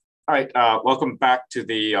All right, welcome back to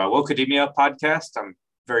the Woke-ademia podcast. I'm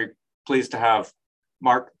very pleased to have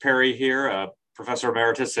Mark Perry here, a professor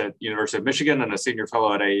emeritus at University of Michigan and a senior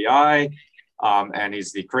fellow at AEI. And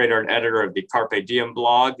he's the creator and editor of the Carpe Diem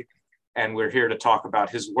blog. And we're here to talk about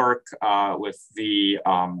his work with the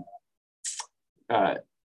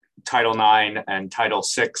Title IX and Title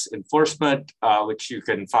VI enforcement, which you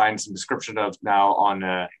can find some description of now on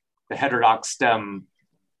the Heterodox STEM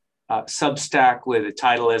Substack, where the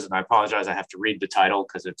title is, and I apologize, I have to read the title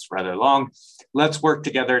because it's rather long. Let's work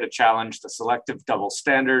together to challenge the selective double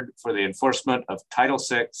standard for the enforcement of Title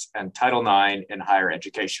VI and Title IX in higher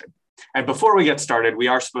education. And before we get started, we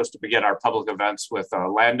are supposed to begin our public events with a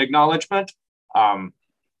land acknowledgement. I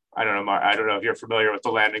don't know, Mark, I don't know if you're familiar with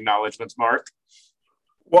the land acknowledgements, Mark.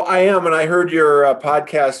 Well, I am, and I heard your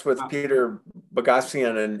podcast with Peter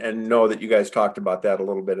Boghossian and know that you guys talked about that a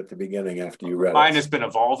little bit at the beginning after you read it. Mine has been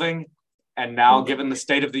evolving, and now, given the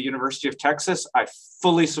state of the University of Texas, I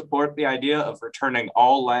fully support the idea of returning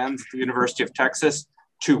all lands at the University of Texas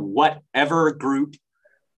to whatever group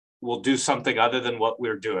will do something other than what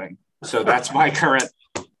we're doing. So that's my current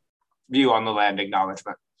view on the land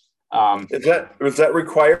acknowledgement. Is that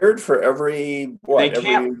required for every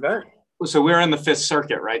event? So we're in the Fifth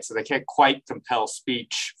Circuit, right? So they can't quite compel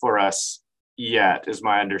speech for us yet, is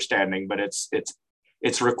my understanding, but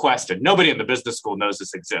it's requested. Nobody in the business school knows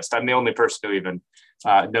this exists. I'm the only person who even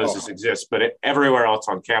knows this exists, but everywhere else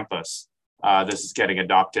on campus, this is getting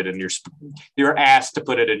adopted, and you're asked to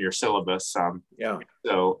put it in your syllabus.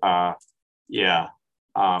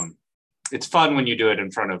 It's fun when you do it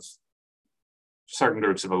in front of certain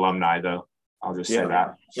groups of alumni, though. I'll just say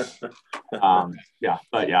that. No,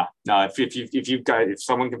 if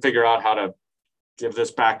someone can figure out how to give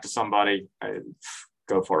this back to somebody,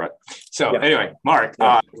 go for it. So anyway, Mark,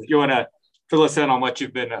 you want to fill us in on what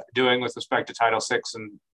you've been doing with respect to Title VI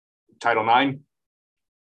and Title IX?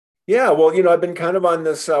 Yeah, well, I've been kind of on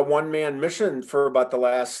this one-man mission for about the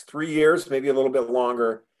last 3 years, maybe a little bit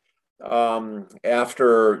longer,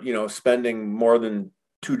 after, spending more than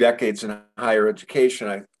 2 decades in higher education.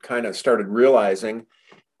 I kind of started realizing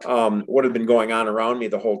what had been going on around me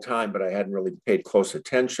the whole time, but I hadn't really paid close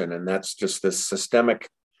attention. And that's just this systemic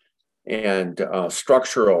and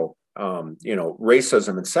structural,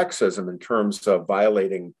 racism and sexism in terms of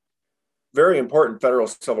violating very important federal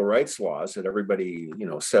civil rights laws that everybody,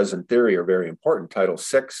 says in theory are very important. Title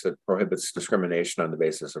VI that prohibits discrimination on the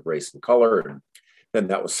basis of race and color. And then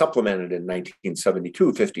that was supplemented in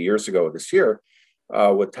 1972, 50 years ago this year,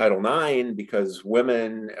 with Title IX, because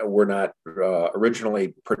women were not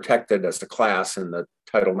originally protected as a class in the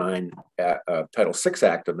Title VI Act of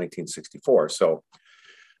 1964. So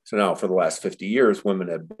now for the last 50 years, women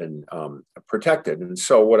have been protected. And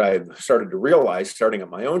so what I've started to realize, starting at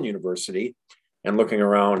my own university and looking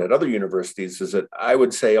around at other universities, is that I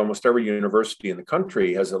would say almost every university in the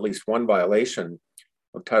country has at least one violation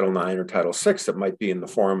of Title IX or Title VI that might be in the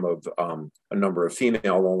form of a number of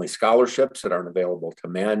female-only scholarships that aren't available to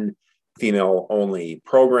men, female-only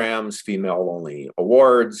programs, female-only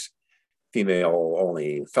awards,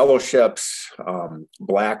 female-only fellowships,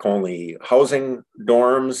 Black-only housing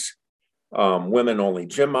dorms, women-only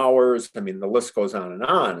gym hours. I mean, the list goes on.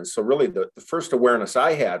 And so really the first awareness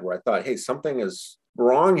I had where I thought, hey, something is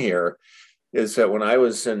wrong here, is that when I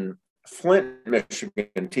was in Flint,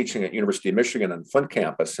 Michigan, teaching at University of Michigan on Flint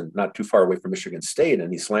campus and not too far away from Michigan State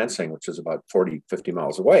in East Lansing, which is about 40, 50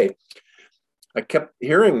 miles away, I kept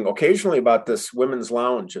hearing occasionally about this women's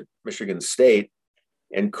lounge at Michigan State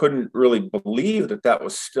and couldn't really believe that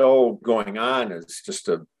was still going on as just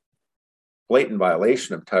a blatant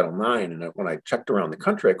violation of Title IX. And when I checked around the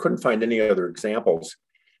country, I couldn't find any other examples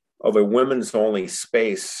of a women's only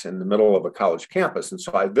space in the middle of a college campus. And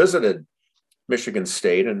so I visited Michigan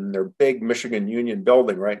State and their big Michigan Union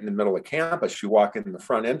building right in the middle of campus. You walk in the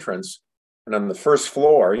front entrance, and on the first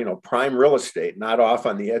floor, prime real estate, not off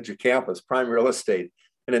on the edge of campus, prime real estate,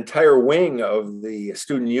 an entire wing of the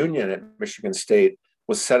student union at Michigan State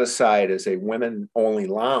was set aside as a women-only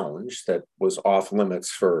lounge that was off limits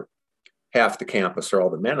for half the campus or all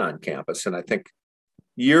the men on campus. And I think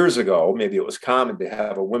years ago, maybe it was common to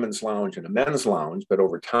have a women's lounge and a men's lounge, but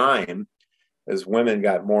over time, as women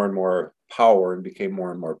got more and more power and became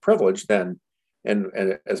more and more privileged, then and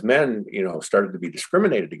as men, started to be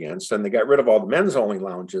discriminated against, then they got rid of all the men's only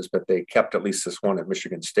lounges, but they kept at least this one at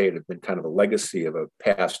Michigan State. Had been kind of a legacy of a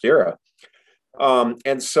past era.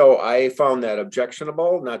 And so I found that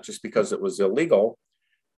objectionable, not just because it was illegal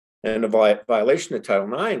and a violation of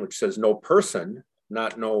Title IX, which says no person,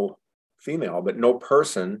 not no female, but no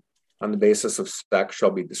person on the basis of sex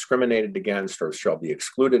shall be discriminated against or shall be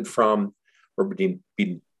excluded from or be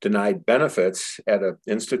denied benefits at an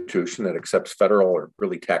institution that accepts federal or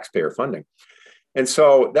really taxpayer funding. And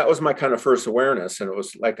so that was my kind of first awareness. And it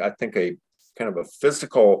was like, I think, a kind of a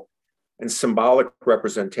physical and symbolic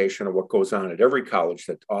representation of what goes on at every college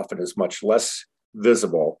that often is much less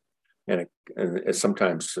visible and it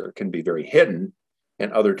sometimes can be very hidden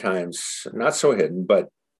and other times not so hidden. But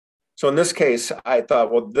so in this case, I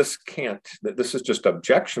thought, well, this is just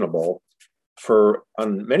objectionable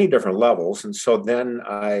on many different levels. And so then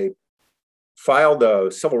I filed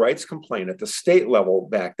a civil rights complaint at the state level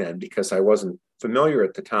back then because I wasn't familiar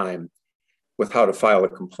at the time with how to file a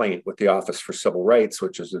complaint with the Office for Civil Rights,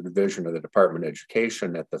 which is a division of the Department of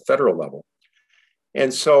Education at the federal level.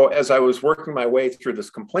 And so as I was working my way through this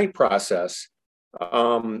complaint process,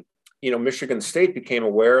 Michigan State became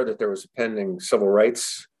aware that there was a pending civil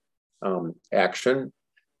rights action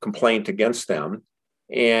complaint against them.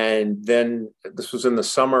 And then this was in the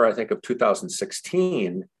summer, I think, of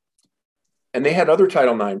 2016. And they had other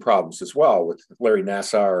Title IX problems as well with Larry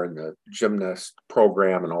Nassar and the gymnast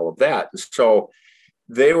program and all of that. And so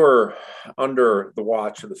they were under the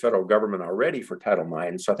watch of the federal government already for Title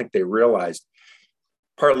IX. So I think they realized,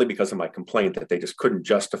 partly because of my complaint, that they just couldn't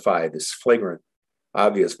justify this flagrant,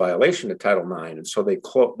 obvious violation of Title IX. And so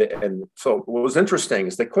and so what was interesting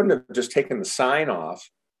is they couldn't have just taken the sign off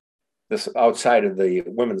this outside of the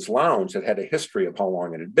women's lounge that had a history of how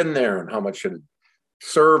long it had been there and how much it had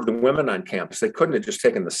served the women on campus. They couldn't have just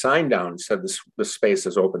taken the sign down and said this space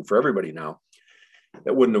is open for everybody now.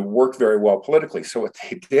 That wouldn't have worked very well politically. So what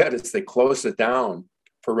they did is they closed it down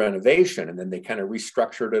for renovation, and then they kind of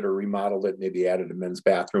restructured it or remodeled it, maybe added a men's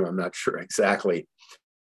bathroom. I'm not sure exactly.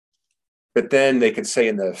 But then they could say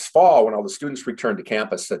in the fall, when all the students returned to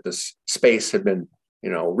campus, that this space had been,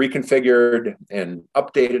 reconfigured and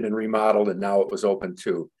updated and remodeled, and now it was open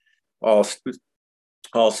to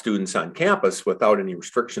all students on campus without any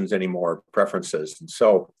restrictions anymore, preferences. And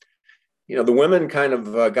so, the women kind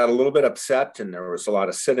of got a little bit upset, and there was a lot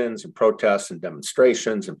of sit-ins and protests and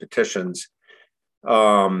demonstrations and petitions.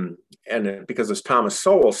 Because as Thomas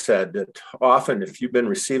Sowell said, that often if you've been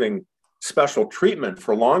receiving special treatment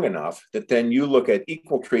for long enough, that then you look at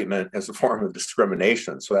equal treatment as a form of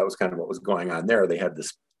discrimination. So that was kind of what was going on there. They had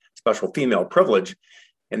this special female privilege.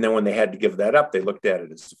 And then when they had to give that up, they looked at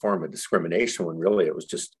it as a form of discrimination, when really it was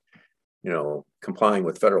just, complying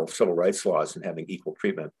with federal civil rights laws and having equal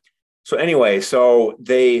treatment. So anyway, so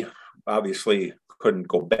they obviously couldn't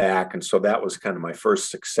go back. And so that was kind of my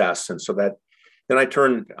first success. And so then I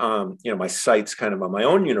turned, my sights kind of on my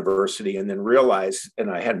own university, and then realized,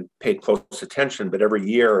 and I hadn't paid close attention, but every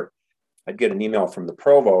year I'd get an email from the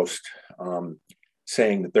provost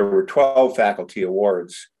saying that there were 12 faculty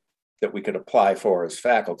awards that we could apply for as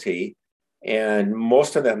faculty. And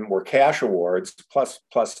most of them were cash awards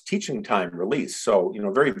plus teaching time release. So,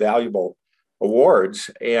 very valuable awards.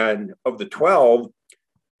 And of the 12,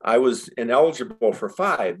 I was ineligible for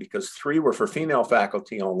 5 because 3 were for female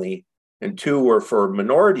faculty only and 2 were for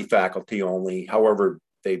minority faculty only. However,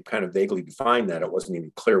 they kind of vaguely defined that. It wasn't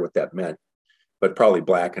even clear what that meant, but probably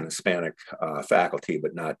Black and Hispanic faculty,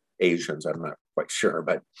 but not Asians. I'm not quite sure.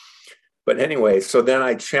 But anyway, so then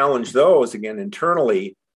I challenged those again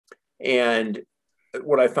internally. And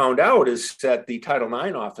what I found out is that the Title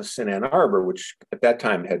IX office in Ann Arbor, which at that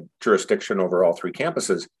time had jurisdiction over all 3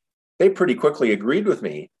 campuses, they pretty quickly agreed with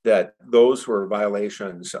me that those were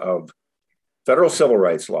violations of federal civil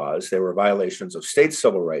rights laws. They were violations of state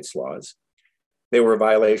civil rights laws. They were a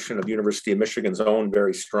violation of University of Michigan's own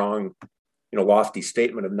very strong, lofty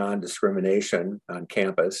statement of non-discrimination on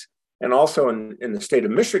campus. And also in the state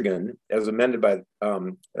of Michigan, as amended by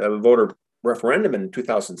a voter referendum in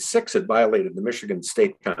 2006, it violated the Michigan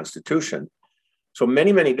state constitution. So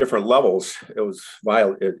many, many different levels, it was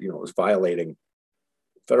violating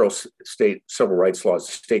federal state civil rights laws,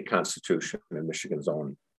 the state constitution, and Michigan's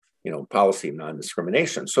own policy of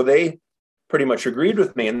non-discrimination. So they pretty much agreed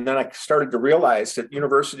with me. And then I started to realize that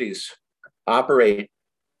universities operate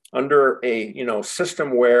under a,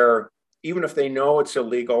 system where even if they know it's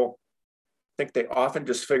illegal, I think they often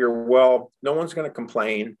just figure, well, no one's going to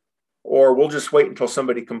complain, or we'll just wait until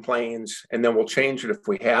somebody complains and then we'll change it if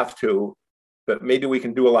we have to. But maybe we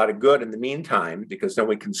can do a lot of good in the meantime, because then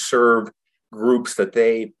we can serve groups that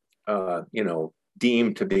they,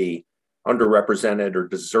 deem to be underrepresented or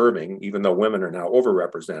deserving, even though women are now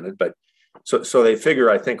overrepresented. But so they figure,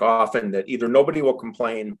 I think, often that either nobody will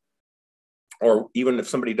complain, or even if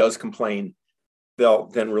somebody does complain, they'll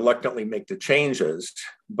then reluctantly make the changes.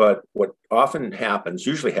 But what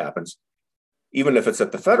usually happens, even if it's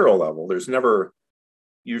at the federal level, there's never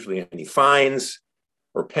usually any fines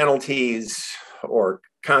or penalties or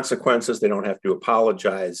consequences. They don't have to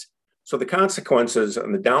apologize. So the consequences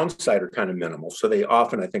on the downside are kind of minimal. So they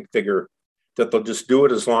often, I think, figure that they'll just do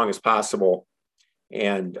it as long as possible.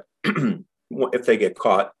 And if they get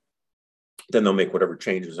caught, then they'll make whatever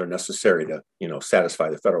changes are necessary to, satisfy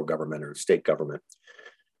the federal government or state government.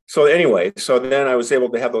 So anyway, so then I was able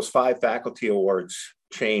to have those 5 faculty awards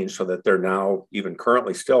changed so that they're now, even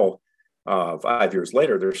currently still, 5 years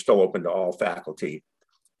later, they're still open to all faculty.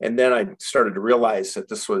 And then I started to realize that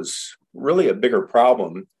this was really a bigger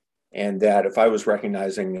problem, and that if I was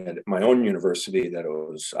recognizing at my own university that it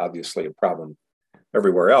was obviously a problem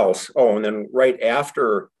everywhere else. Oh, and then right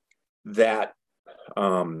after that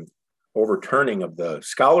overturning of the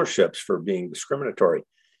scholarships for being discriminatory,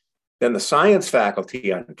 then the science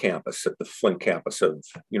faculty on campus at the Flint campus of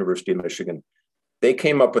University of Michigan, they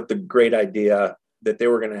came up with the great idea that they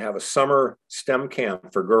were going to have a summer STEM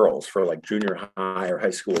camp for girls, for like junior high or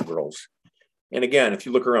high school girls. And again, if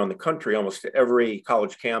you look around the country, almost every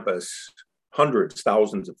college campus, hundreds,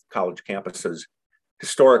 thousands of college campuses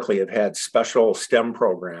historically have had special STEM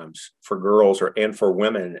programs for girls and for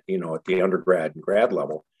women, at the undergrad and grad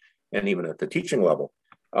level, and even at the teaching level.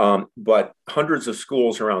 But hundreds of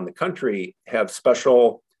schools around the country have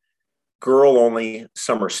special girl-only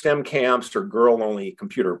summer STEM camps, or girl-only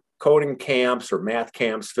computer coding camps, or math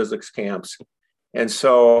camps, physics camps. And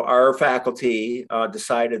so our faculty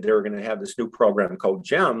decided they were going to have this new program called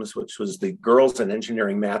GEMS, which was the Girls in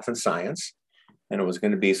Engineering, Math, and Science. And it was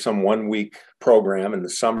going to be some 1-week program in the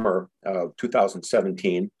summer of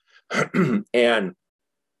 2017. And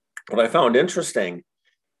what I found interesting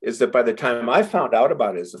is that by the time I found out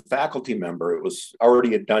about it as a faculty member, it was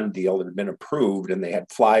already a done deal. It had been approved, and they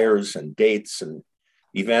had flyers and dates and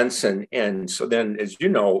events. And so then, as you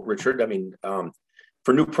know, Richard,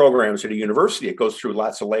 for new programs at a university, it goes through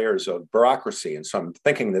lots of layers of bureaucracy. And so I'm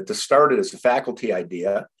thinking that this started as a faculty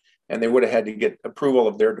idea, and they would have had to get approval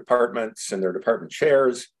of their departments and their department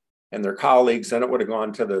chairs and their colleagues. Then it would have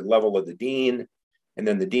gone to the level of the dean, and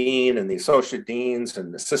then the dean and the associate deans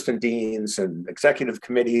and assistant deans and executive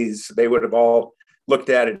committees. They would have all looked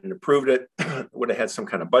at it and approved it, would have had some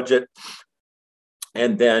kind of budget.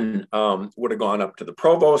 And then would have gone up to the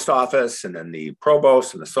provost office, and then the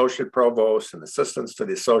provost and associate provost and assistants to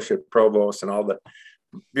the associate provost, and all the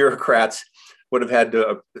bureaucrats would have had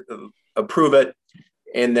to approve it.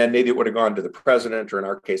 And then maybe it would have gone to the president, or in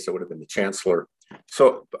our case, it would have been the chancellor.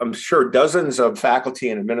 So I'm sure dozens of faculty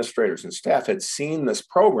and administrators and staff had seen this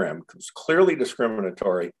program. It was clearly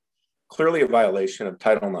discriminatory, clearly a violation of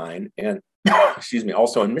Title IX, and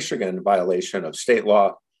also in Michigan, a violation of state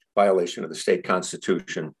law, violation of the state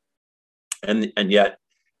constitution. And yet,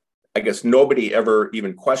 I guess nobody ever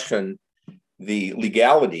even questioned the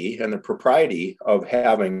legality and the propriety of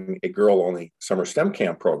having a girl-only summer STEM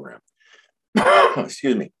camp program.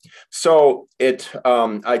 Excuse me. So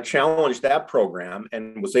I challenged that program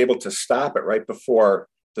and was able to stop it right before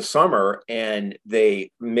the summer. And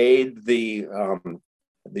they made the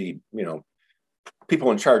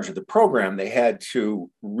people in charge of the program, they had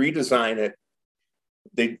to redesign it.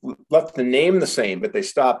 They left the name the same, but they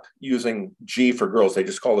stopped using G for girls. They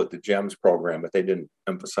just called it the GEMS program, but they didn't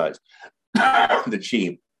emphasize the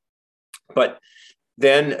G. But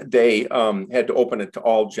then they had to open it to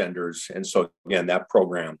all genders. And so again, that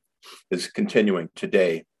program is continuing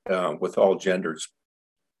today with all genders.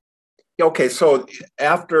 Okay, so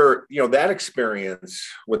after that experience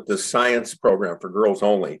with the science program for girls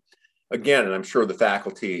only, again, and I'm sure the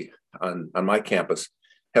faculty on my campus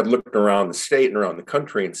have looked around the state and around the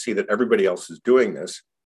country and see that everybody else is doing this.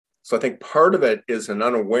 So I think part of it is an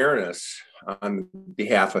unawareness on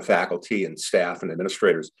behalf of faculty and staff and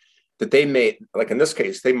administrators that they may, like in this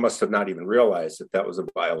case, they must have not even realized that that was a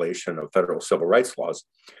violation of federal civil rights laws.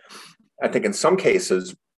 I think in some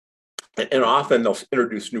cases, and often they'll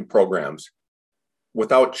introduce new programs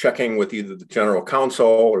without checking with either the general counsel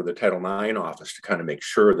or the Title IX office to kind of make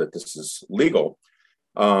sure that this is legal.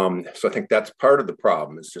 So I think that's part of the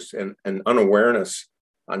problem, is just an unawareness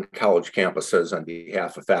on college campuses on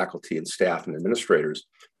behalf of faculty and staff and administrators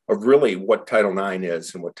of really what Title IX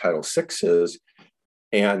is and what Title VI is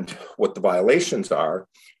and what the violations are.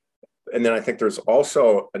 And then I think there's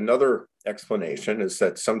also another explanation, is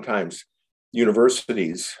that sometimes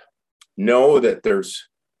universities know that there's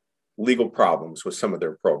legal problems with some of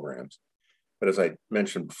their programs. But as I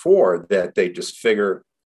mentioned before, that they just figure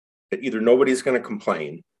that either nobody's going to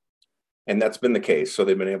complain, and that's been the case. So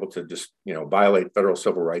they've been able to just, violate federal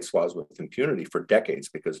civil rights laws with impunity for decades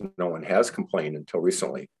because no one has complained until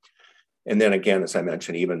recently. And then again, as I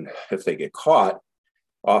mentioned, even if they get caught,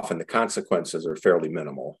 often the consequences are fairly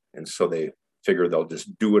minimal. And so they figure they'll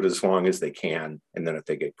just do it as long as they can. And then if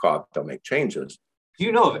they get caught, they'll make changes. Do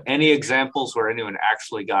you know of any examples where anyone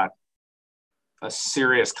actually got a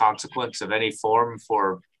serious consequence of any form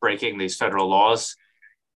for breaking these federal laws?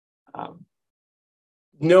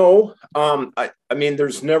 No, I mean,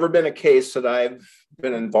 there's never been a case that I've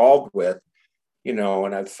been involved with,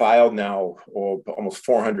 and I've filed now almost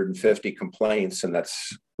 450 complaints, and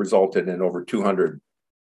that's resulted in over 200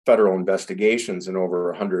 federal investigations and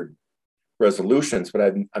over 100 resolutions.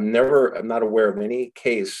 But I'm not aware of any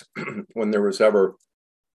case when there was ever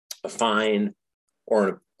a fine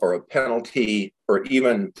or a penalty or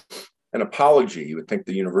even an apology. You would think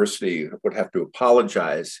the university would have to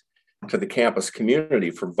apologize to the campus community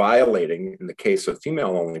for violating, in the case of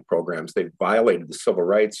female-only programs, they've violated the civil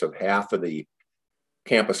rights of half of the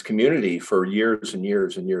campus community for years and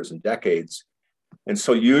years and years and decades. And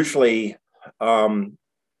so usually, as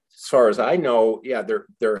far as I know,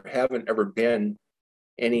 there haven't ever been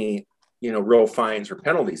any, real fines or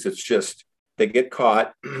penalties. It's just they get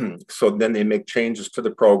caught, so then they make changes to the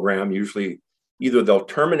program. Usually either they'll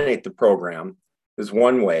terminate the program is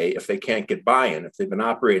one way if they can't get buy-in. If they've been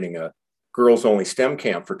operating a girls-only STEM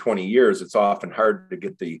camp for 20 years, it's often hard to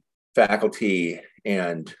get the faculty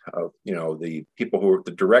and the people who are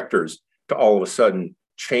the directors to all of a sudden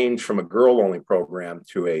change from a girl-only program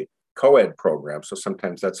to a co-ed program. So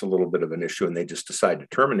sometimes that's a little bit of an issue, and they just decide to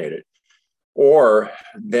terminate it. Or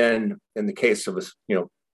then, in the case of a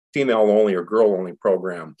female-only or girl-only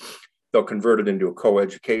program, they'll convert it into a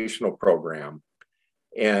co-educational program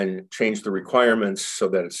and change the requirements so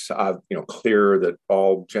that it's clear that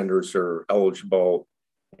all genders are eligible.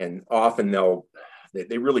 And often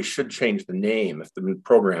they really should change the name if the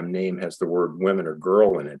program name has the word women or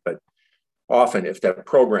girl in it. But often, if that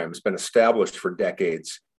program has been established for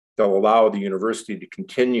decades, they'll allow the university to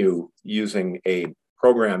continue using a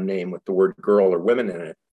program name with the word girl or women in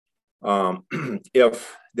it,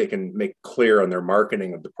 if they can make clear on their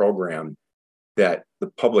marketing of the program that the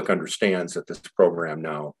public understands that this program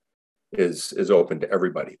now is open to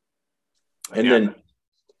everybody. And then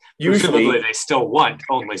usually presumably they still want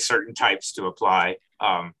only certain types to apply.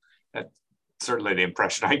 That's certainly the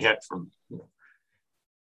impression I get from.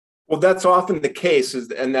 Well, that's often the case,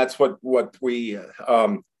 and that's what we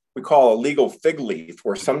call a legal fig leaf,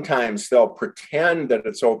 where sometimes they'll pretend that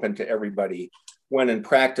it's open to everybody, when in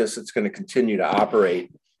practice it's going to continue to operate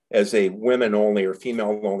as a women-only or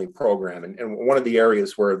female-only program. And one of the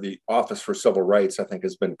areas where the Office for Civil Rights, I think,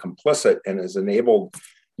 has been complicit and has enabled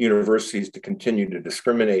universities to continue to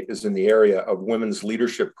discriminate is in the area of women's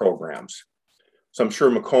leadership programs. So I'm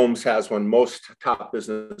sure McCombs has one. Most top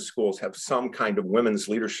business schools have some kind of women's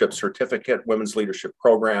leadership certificate, women's leadership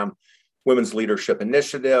program, women's leadership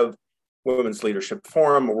initiative, women's leadership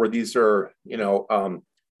forum, where these are,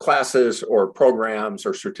 classes or programs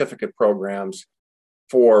or certificate programs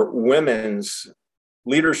for women's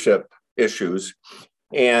leadership issues.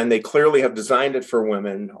 And they clearly have designed it for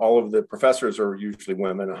women. All of the professors are usually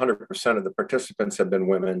women. 100% of the participants have been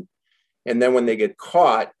women. And then when they get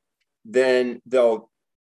caught, then they'll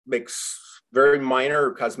make very minor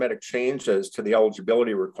cosmetic changes to the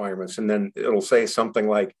eligibility requirements. And then it'll say something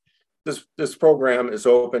like, this program is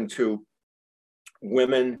open to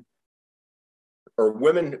women or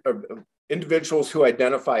individuals who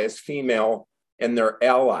identify as female and their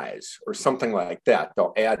allies, or something like that.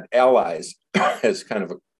 They'll add allies as kind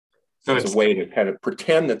of a way to kind of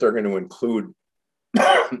pretend that they're going to include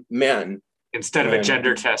men. Instead of a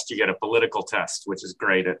gender test, you get a political test, which is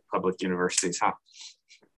great at public universities, huh?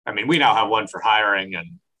 I mean, we now have one for hiring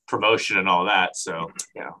and promotion and all that, so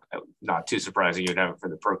not too surprising you'd have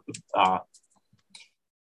it for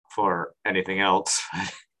for anything else.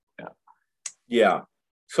 Yeah.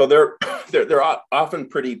 So they're often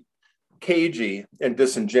pretty cagey and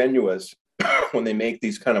disingenuous when they make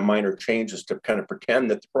these kind of minor changes to kind of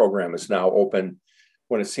pretend that the program is now open,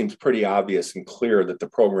 when it seems pretty obvious and clear that the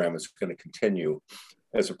program is going to continue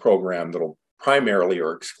as a program that'll primarily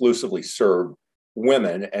or exclusively serve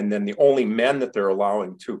women. And then the only men that they're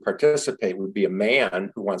allowing to participate would be a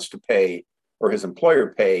man who wants to pay, or his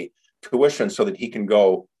employer pay, tuition so that he can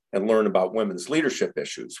go and learn about women's leadership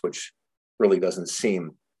issues, which really doesn't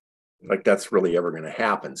seem like that's really ever going to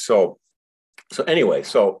happen. So anyway,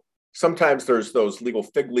 so sometimes there's those legal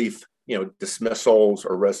fig leaf, dismissals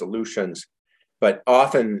or resolutions, but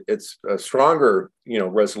often it's a stronger,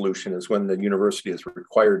 resolution is when the university is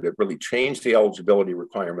required to really change the eligibility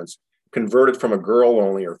requirements, convert it from a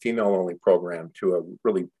girl-only or female-only program to a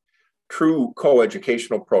really true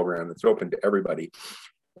co-educational program that's open to everybody,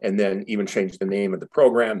 and then even change the name of the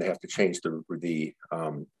program. They have to change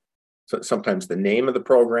sometimes the name of the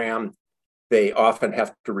program. They often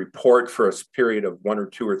have to report for a period of 1 or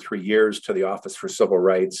 2 or 3 years to the Office for Civil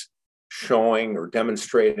Rights, showing or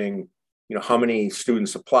demonstrating, how many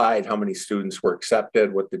students applied, how many students were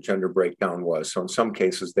accepted, what the gender breakdown was. So in some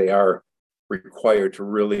cases, they are required to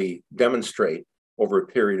really demonstrate over a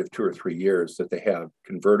period of 2 or 3 years that they have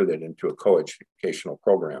converted it into a co-educational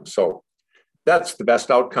program. So that's the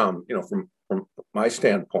best outcome, from my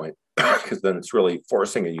standpoint, because then it's really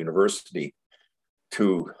forcing a university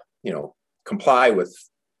to, comply with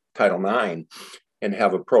Title IX and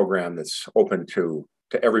have a program that's open to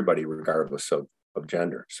everybody, regardless of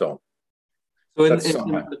gender. So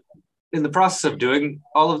in the process of doing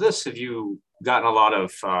all of this, have you gotten a lot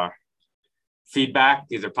of feedback,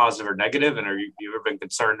 either positive or negative? And have you ever been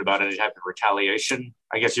concerned about any type of retaliation?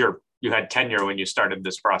 I guess you had tenure when you started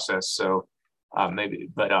this process, so maybe,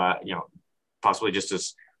 but possibly just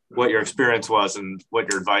as what your experience was and what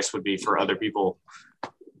your advice would be for other people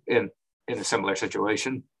in a similar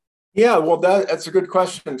situation. Yeah, well, that's a good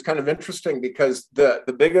question. It's kind of interesting because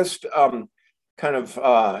the biggest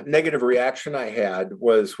negative reaction I had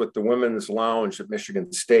was with the women's lounge at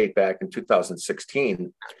Michigan State back in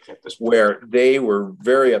 2016, where they were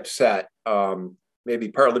very upset, maybe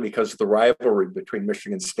partly because of the rivalry between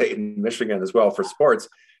Michigan State and Michigan as well for sports,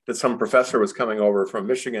 that some professor was coming over from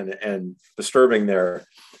Michigan and disturbing their,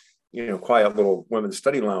 quiet little women's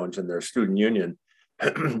study lounge in their student union.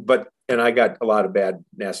 And I got a lot of bad,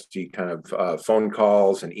 nasty kind of phone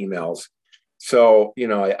calls and emails. So,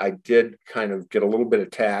 I did kind of get a little bit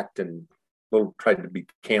attacked and tried to be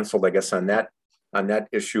canceled, I guess, on that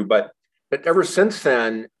issue. But ever since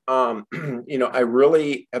then, I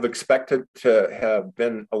really have expected to have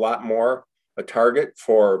been a lot more a target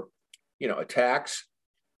for, attacks.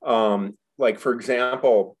 Like, for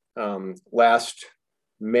example, last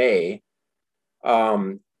May,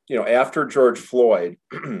 after George Floyd,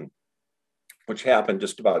 which happened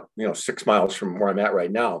just about, 6 miles from where I'm at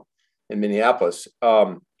right now in Minneapolis,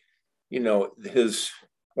 his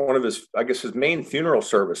main funeral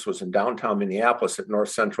service was in downtown Minneapolis at North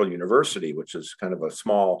Central University, which is kind of a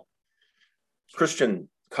small Christian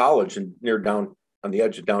college and on the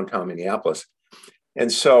edge of downtown Minneapolis.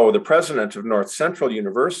 And so the president of North Central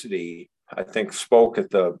University, I think, spoke at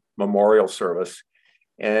the memorial service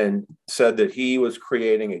and said that he was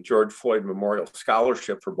creating a George Floyd Memorial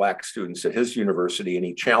Scholarship for Black students at his university. And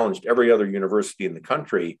he challenged every other university in the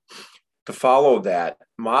country to follow that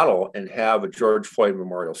model and have a George Floyd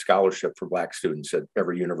Memorial Scholarship for Black students at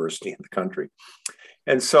every university in the country.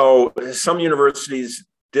 And so some universities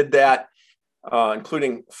did that,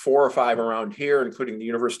 including 4 or 5 around here, including the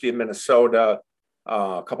University of Minnesota,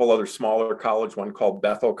 a couple other smaller colleges, one called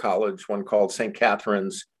Bethel College, one called St.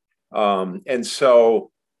 Catherine's. And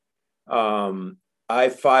so I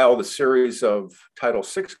filed a series of Title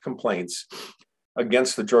VI complaints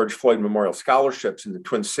against the George Floyd Memorial Scholarships in the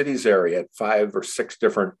Twin Cities area at 5 or 6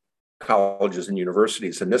 different colleges and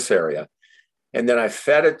universities in this area. And then I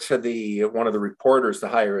fed it to one of the reporters, the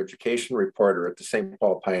higher education reporter at the St.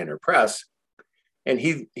 Paul Pioneer Press. And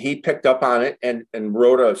he picked up on it and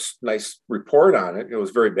wrote a nice report on it. It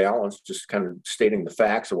was very balanced, just kind of stating the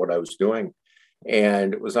facts of what I was doing.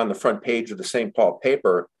 And it was on the front page of the St. Paul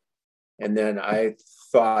paper. And then I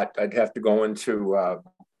thought I'd have to go into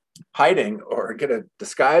hiding or get a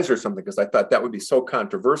disguise or something, because I thought that would be so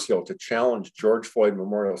controversial to challenge George Floyd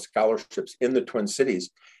Memorial Scholarships in the Twin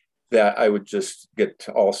Cities that I would just get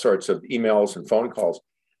all sorts of emails and phone calls.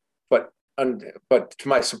 But to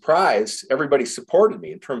my surprise, everybody supported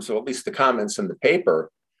me in terms of at least the comments in the paper.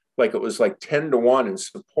 Like, it was like 10-1 in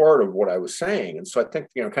support of what I was saying. And so I think,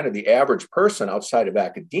 kind of the average person outside of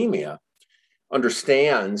academia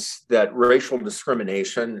understands that racial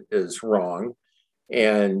discrimination is wrong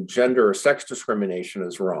and gender or sex discrimination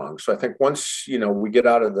is wrong. So I think once, we get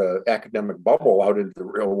out of the academic bubble out into the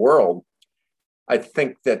real world, I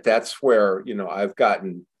think that's where, I've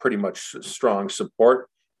gotten pretty much strong support.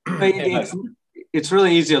 It's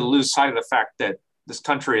really easy to lose sight of the fact that this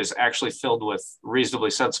country is actually filled with reasonably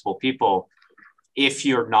sensible people if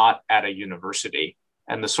you're not at a university.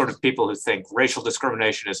 And the sort of people who think racial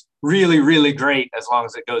discrimination is really, really great as long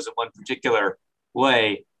as it goes in one particular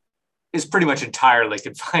way is pretty much entirely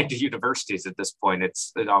confined to universities at this point.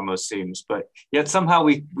 It almost seems, but yet somehow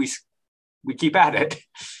we keep at it.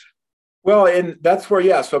 Well, and that's where,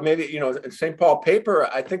 yeah. So maybe, in St. Paul paper,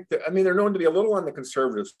 I think they're known to be a little on the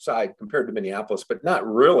conservative side compared to Minneapolis, but not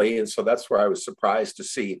really. And so that's where I was surprised to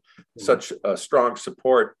see such a strong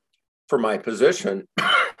support for my position.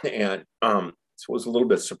 And so was a little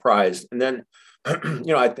bit surprised. And then,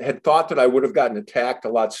 I had thought that I would have gotten attacked a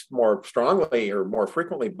lot more strongly or more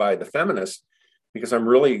frequently by the feminists. because I'm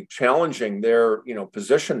really challenging their,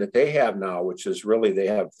 position that they have now, which is really they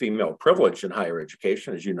have female privilege in higher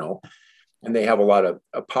education, as you know, and they have a lot of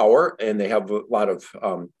power, and they have a lot of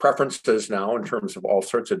preferences now in terms of all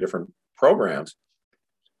sorts of different programs.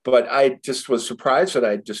 But I just was surprised that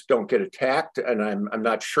I just don't get attacked, and I'm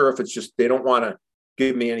not sure if it's just they don't want to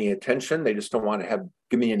give me any attention, they just don't want to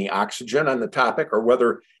give me any oxygen on the topic, or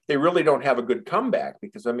whether they really don't have a good comeback.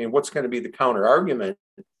 Because what's going to be the counter argument?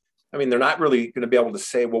 They're not really going to be able to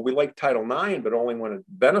say, well, we like Title IX, but only when it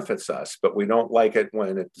benefits us, but we don't like it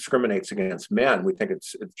when it discriminates against men. We think it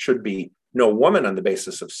should be no woman on the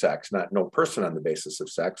basis of sex, not no person on the basis of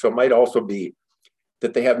sex. So it might also be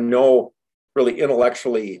that they have no really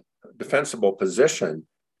intellectually defensible position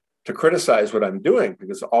to criticize what I'm doing,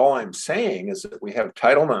 because all I'm saying is that we have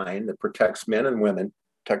Title IX that protects men and women,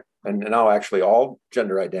 and now actually all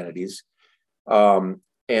gender identities,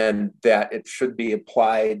 and that it should be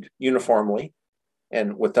applied uniformly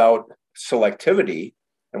and without selectivity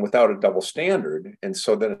and without a double standard. And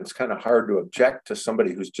so then it's kind of hard to object to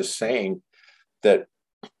somebody who's just saying that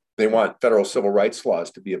they want federal civil rights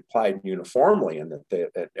laws to be applied uniformly, and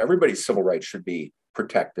that everybody's civil rights should be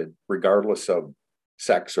protected regardless of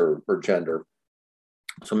sex or gender.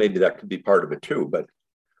 So maybe that could be part of it too, but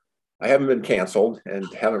I haven't been canceled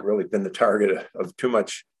and haven't really been the target of too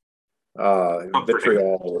much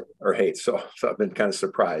vitriol or hate. So I've been kind of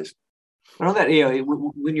surprised. But on that,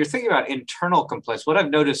 when you're thinking about internal complaints, what I've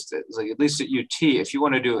noticed is, like, at least at UT, if you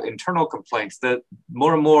want to do internal complaints, that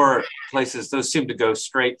more and more places, those seem to go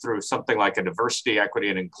straight through something like a diversity, equity,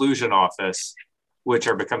 and inclusion office, which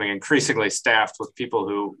are becoming increasingly staffed with people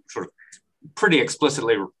who sort of pretty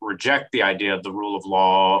explicitly reject the idea of the rule of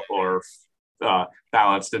law or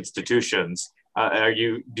balanced institutions.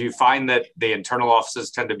 Do you find that the internal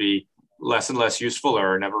offices tend to be less and less useful,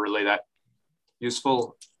 or never really that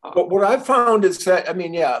useful? But what I've found is that,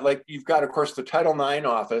 like you've got, of course, the Title IX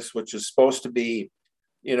office, which is supposed to be,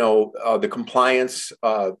 the compliance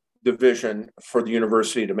division for the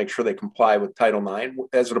university to make sure they comply with Title IX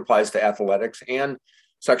as it applies to athletics and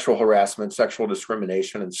sexual harassment, sexual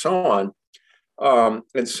discrimination, and so on.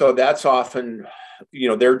 And so that's often,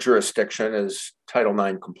 their jurisdiction is Title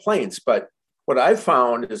IX complaints. But what I've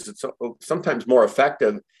found is it's sometimes more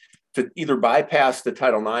effective to either bypass the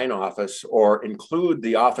Title IX office or include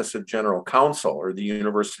the Office of General Counsel or the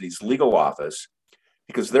university's legal office,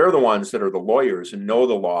 because they're the ones that are the lawyers and know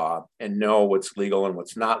the law and know what's legal and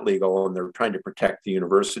what's not legal, and they're trying to protect the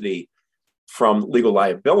university from legal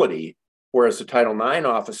liability, whereas the Title IX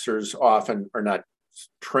officers often are not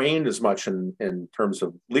trained as much in terms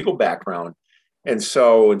of legal background. And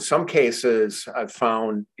so in some cases, I've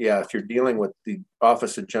found, if you're dealing with the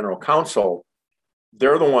Office of General Counsel,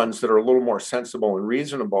 they're the ones that are a little more sensible and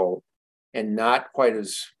reasonable and not quite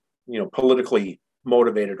as, politically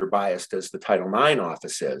motivated or biased as the Title IX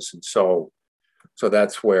office is. And so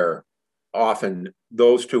that's where often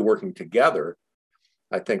those two working together,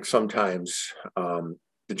 I think sometimes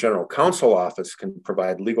the General Counsel office can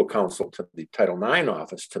provide legal counsel to the Title IX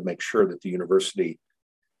office to make sure that the university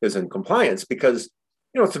is in compliance, because,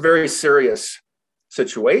 it's a very serious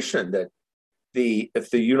situation that if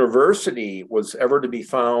the university was ever to be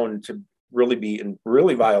found to really be in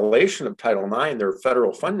violation of Title IX, their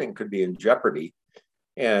federal funding could be in jeopardy.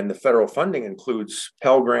 And the federal funding includes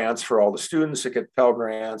Pell Grants for all the students that get Pell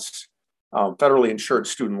Grants, federally insured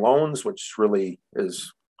student loans, which really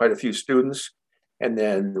is quite a few students, and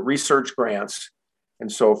then the research grants. And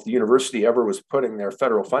so if the university ever was putting their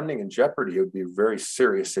federal funding in jeopardy, it would be a very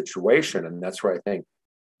serious situation. And that's where I think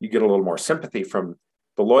you get a little more sympathy from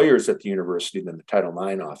the lawyers at the university than the Title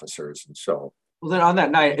IX officers. And so, well, then on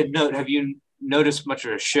that note, have you noticed much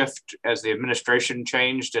of a shift as the administration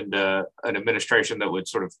changed into an administration that would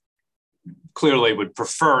sort of clearly would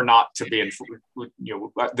prefer not to be,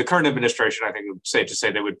 the current administration, I think it's safe to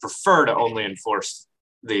say they would prefer to only enforce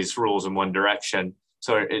these rules in one direction.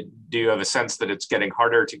 So do you have a sense that it's getting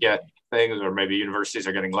harder to get things, or maybe universities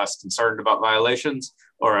are getting less concerned about violations,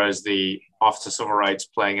 or is the Office of Civil Rights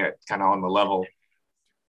playing it kind of on the level?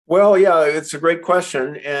 Well, yeah, it's a great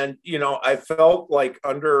question. And, I felt like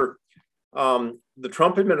under the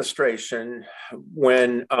Trump administration,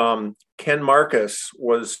 when Ken Marcus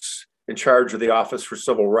was in charge of the Office for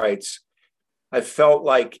Civil Rights, I felt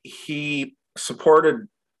like he supported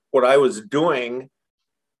what I was doing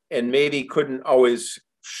and maybe couldn't always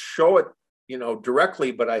show it,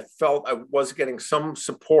 directly, but I felt I was getting some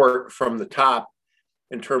support from the top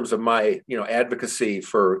in terms of my, advocacy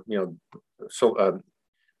for,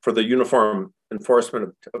 for the uniform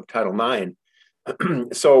enforcement of Title IX.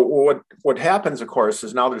 So what happens, of course,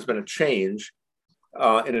 is now there's been a change,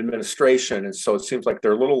 in administration. And so it seems like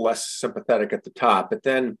they're a little less sympathetic at the top. But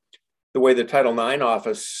then the way the Title IX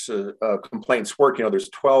office complaints work, there's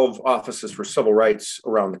 12 offices for civil rights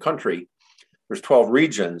around the country. There's 12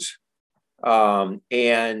 regions.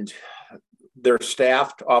 And they're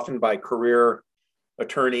staffed often by career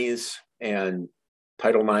attorneys and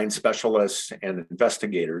Title IX specialists and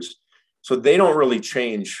investigators. So they don't really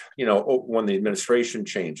change, when the administration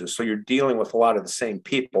changes. So you're dealing with a lot of the same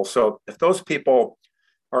people. So if those people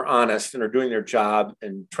are honest and are doing their job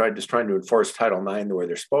and trying to enforce Title IX the way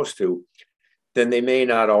they're supposed to, then they may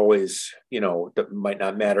not always, it might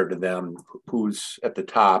not matter to them who's at the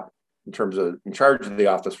top in charge of the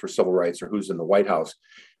Office for Civil Rights or who's in the White House.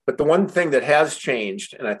 But the one thing that has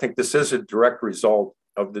changed, and I think this is a direct result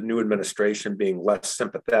of the new administration being less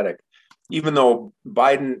sympathetic, even though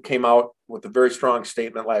Biden came out with a very strong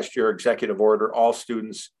statement last year, executive order, all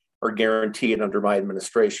students are guaranteed under my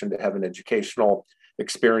administration to have an educational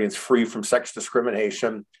experience free from sex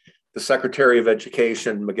discrimination. The Secretary of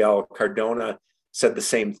Education, Miguel Cardona, said the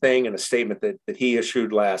same thing in a statement that he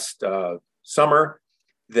issued last summer,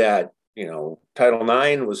 that Title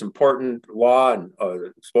IX was important law and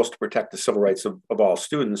supposed to protect the civil rights of all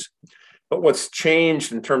students. But what's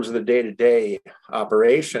changed in terms of the day-to-day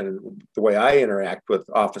operation, the way I interact with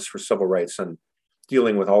Office for Civil Rights and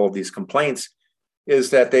dealing with all of these complaints,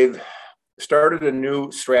 is that they've started a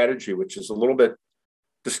new strategy, which is a little bit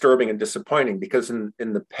disturbing and disappointing, because in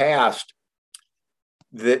the past,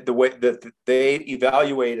 the way that they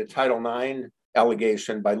evaluate a Title IX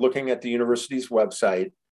allegation by looking at the university's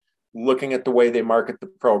website, looking at the way they market the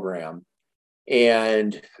program,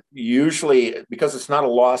 and usually, because it's not a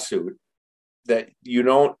lawsuit, that you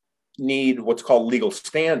don't need what's called legal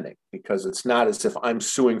standing, because it's not as if I'm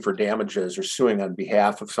suing for damages or suing on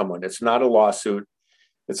behalf of someone. It's not a lawsuit.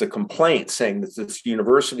 It's a complaint saying that this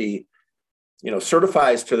university,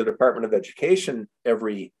 certifies to the Department of Education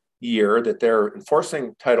every year that they're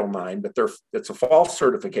enforcing Title IX, but it's a false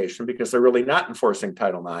certification because they're really not enforcing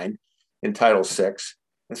Title IX in Title VI.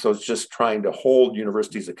 And so it's just trying to hold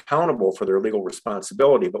universities accountable for their legal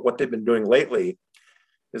responsibility. But what they've been doing lately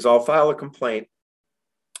is I'll file a complaint,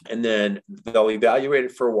 and then they'll evaluate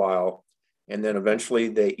it for a while, and then eventually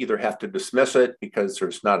they either have to dismiss it because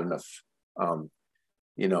there's not enough,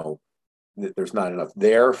 there's not enough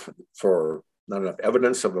there for not enough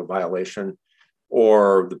evidence of a violation,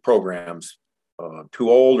 or the program's too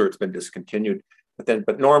old or it's been discontinued.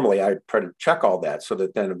 But normally I try to check all that so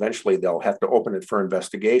that then eventually they'll have to open it for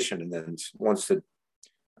investigation. And then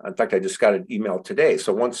in fact, I just got an email today.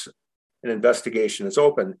 So once an investigation is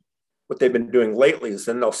open, what they've been doing lately is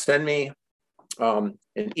then they'll send me an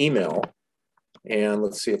email. And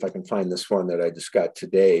let's see if I can find this one that I just got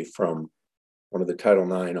today from one of the Title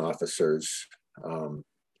IX officers.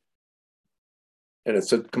 And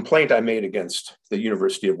it's a complaint I made against the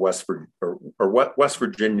University of West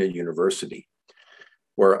Virginia University,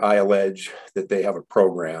 where I allege that they have a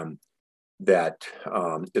program that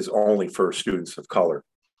is only for students of color.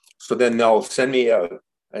 So then they'll send me an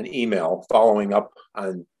email following up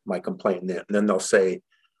on my complaint, and then they'll say,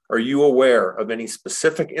 are you aware of any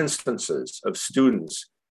specific instances of students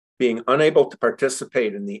being unable to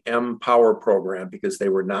participate in the M-Power program because they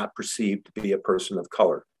were not perceived to be a person of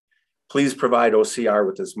color? Please provide OCR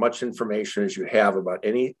with as much information as you have about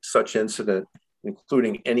any such incident,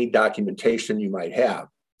 including any documentation you might have.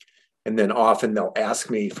 And then often they'll ask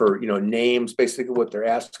me for, names. Basically what they're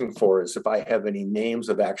asking for is if I have any names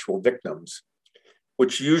of actual victims,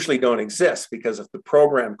 which usually don't exist, because if the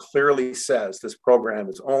program clearly says this program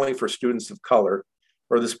is only for students of color,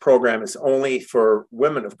 or this program is only for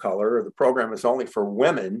women of color, or the program is only for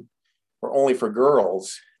women, or only for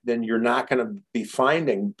girls, then you're not going to be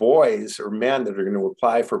finding boys or men that are going to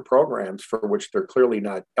apply for programs for which they're clearly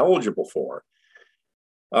not eligible for.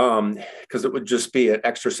 Because it would just be an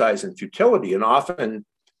exercise in futility. And often,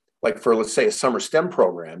 like for, let's say, a summer STEM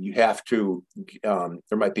program, you have to,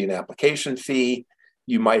 there might be an application fee.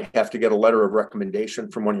 You might have to get a letter of recommendation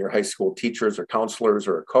from one of your high school teachers or counselors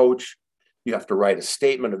or a coach. You have to write a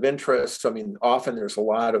statement of interest. I mean, often there's a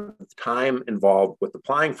lot of time involved with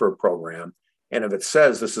applying for a program. And if it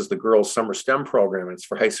says this is the girls' summer STEM program and it's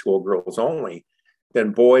for high school girls only,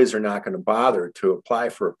 then boys are not going to bother to apply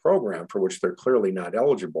for a program for which they're clearly not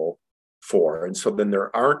eligible for. And so then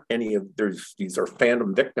there aren't any of these are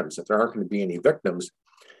phantom victims, if there aren't going to be any victims.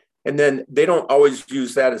 And then they don't always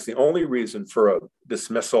use that as the only reason for a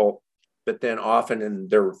dismissal, but then often in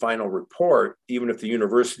their final report, even if the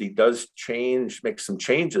university does make some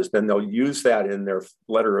changes, then they'll use that in their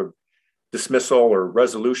letter of dismissal or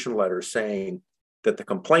resolution letter saying that the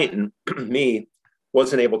complainant, me,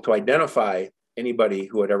 wasn't able to identify anybody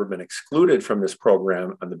who had ever been excluded from this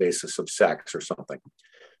program on the basis of sex or something.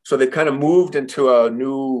 So they kind of moved into a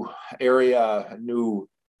new area, a new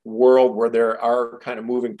world where they are kind of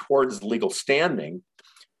moving towards legal standing.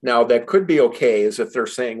 Now, that could be okay, as if they're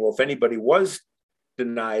saying, well, if anybody was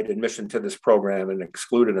denied admission to this program and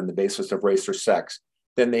excluded on the basis of race or sex,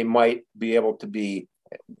 then they might be able to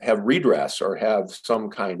have redress or have some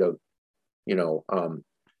kind of,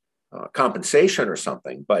 compensation or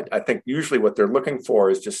something. But I think usually what they're looking for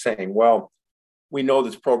is just saying, well, we know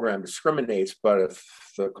this program discriminates, but if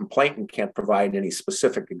the complainant can't provide any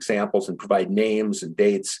specific examples and provide names and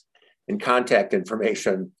dates and contact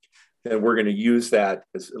information, then we're going to use that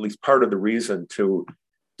as at least part of the reason to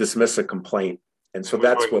dismiss a complaint. And so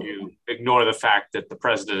that's what you ignore the fact that the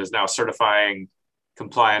president is now certifying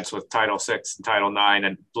compliance with Title VI and Title IX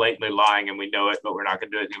and blatantly lying, and we know it, but we're not going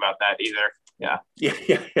to do anything about that either. Yeah.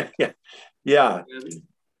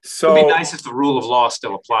 So it'd be nice if the rule of law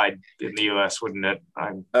still applied in the U.S., wouldn't it?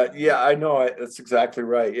 I know that's exactly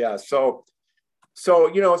right. Yeah. So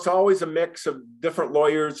it's always a mix of different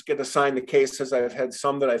lawyers get assigned the cases. I've had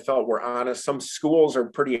some that I felt were honest. Some schools are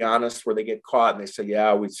pretty honest where they get caught and they say,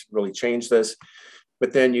 yeah, we really changed this.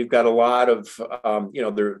 But then you've got a lot of,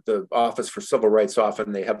 the Office for Civil Rights,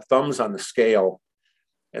 often they have thumbs on the scale,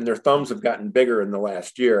 and their thumbs have gotten bigger in the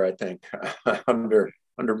last year, I think, under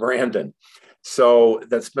Brandon. So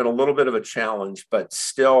that's been a little bit of a challenge, but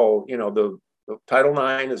still, the Title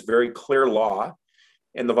IX is very clear law,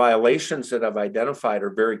 and the violations that I've identified are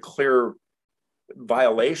very clear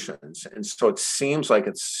violations. And so it seems like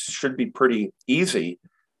it should be pretty easy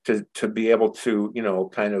to be able to,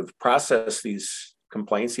 kind of process these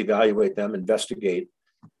complaints, evaluate them, investigate,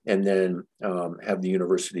 and then have the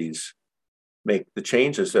universities make the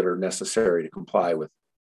changes that are necessary to comply with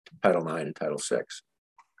Title IX and Title VI.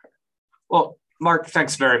 Well, Mark,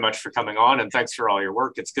 thanks very much for coming on, and thanks for all your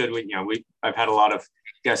work. It's good. I've had a lot of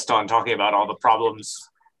guests on talking about all the problems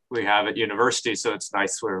we have at university, so it's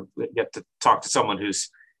nice we get to talk to someone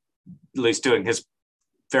who's at least doing his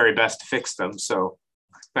very best to fix them. So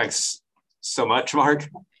thanks so much, Mark.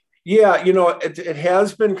 Yeah, it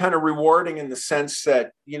has been kind of rewarding in the sense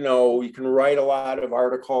that, you can write a lot of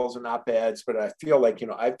articles and op-eds, but I feel like,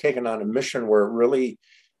 I've taken on a mission where it really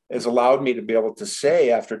has allowed me to be able to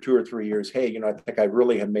say after 2 or 3 years, hey, I think I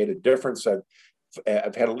really have made a difference. I've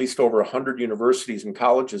had at least over 100 universities and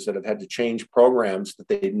colleges that have had to change programs that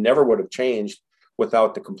they never would have changed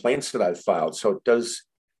without the complaints that I've filed. So it does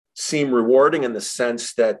seem rewarding in the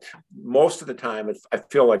sense that most of the time, I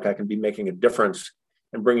feel like I can be making a difference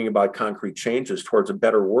and bringing about concrete changes towards a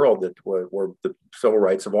better world where the civil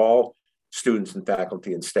rights of all students and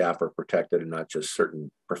faculty and staff are protected and not just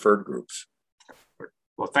certain preferred groups.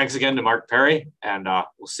 Well, thanks again to Mark Perry, and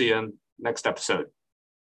we'll see you in the next episode.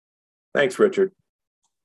 Thanks, Richard.